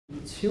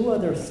Two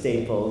other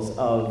staples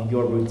of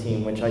your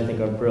routine, which I think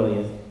are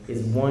brilliant,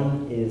 is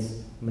one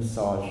is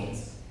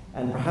massages.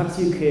 And perhaps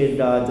you could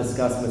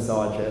discuss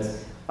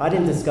massages. I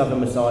didn't discover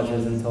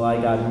massages until I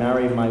got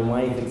married. My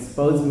wife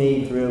exposed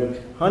me through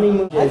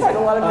honeymoon. I find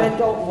a lot of men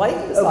don't like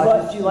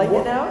massages. Do you like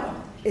it now?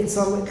 It's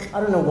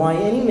I don't know why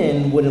any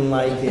man wouldn't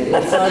like it.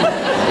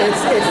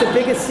 It's the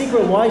biggest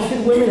secret. Why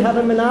should women have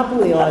a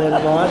monopoly on it,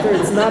 Martha?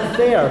 It's not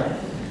fair.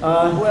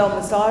 Well,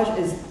 massage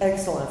is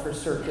excellent for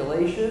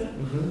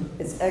circulation.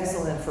 It's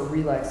excellent for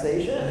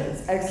relaxation.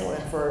 It's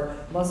excellent for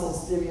muscle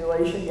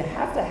stimulation. You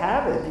have to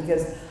have it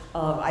because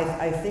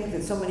I think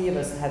that so many of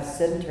us have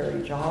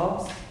sedentary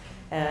jobs,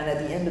 and at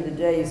the end of the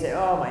day, you say,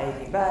 "Oh, my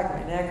aching back,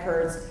 my neck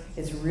hurts."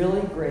 It's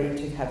really great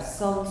to have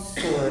some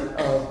sort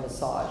of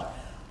massage.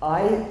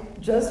 I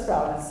just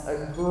found it's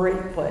a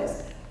great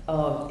place.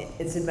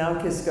 It's in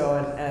Mount Kisco,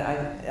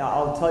 and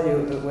I'll tell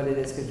you what it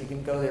is because you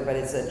can go there. But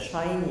it's a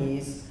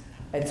Chinese.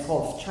 It's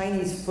called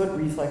Chinese Foot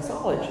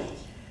Reflexology,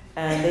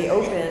 and they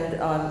opened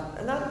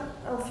not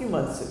a few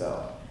months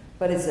ago.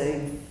 But it's a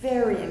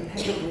very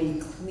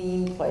impeccably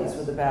clean place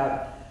with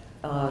about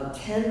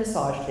 10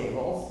 massage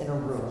tables in a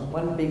room,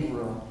 one big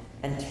room,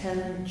 and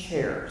 10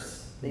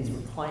 chairs, these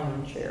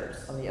reclining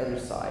chairs on the other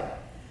side.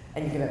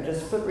 And you can have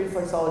just foot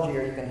reflexology,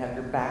 or you can have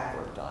your back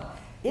worked on.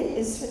 It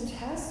is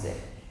fantastic.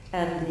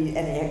 And you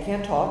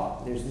can't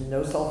talk. There's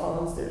no cell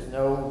phones. There's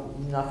no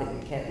nothing.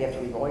 You have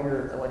to leave all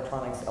your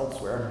electronics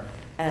elsewhere.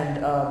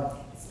 And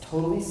it's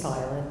totally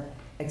silent,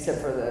 except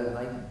for the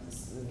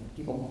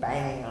people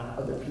banging on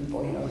other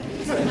people. You know,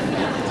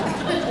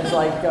 it's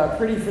like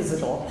pretty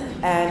physical,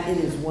 and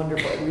it is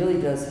wonderful. It really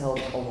does help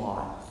a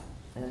lot.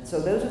 And so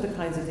those are the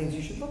kinds of things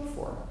you should look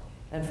for.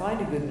 And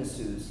find a good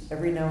masseuse.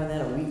 Every now and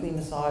then, a weekly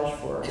massage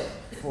for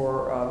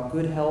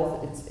good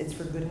health. It's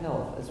for good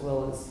health as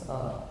well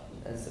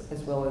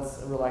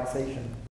as relaxation.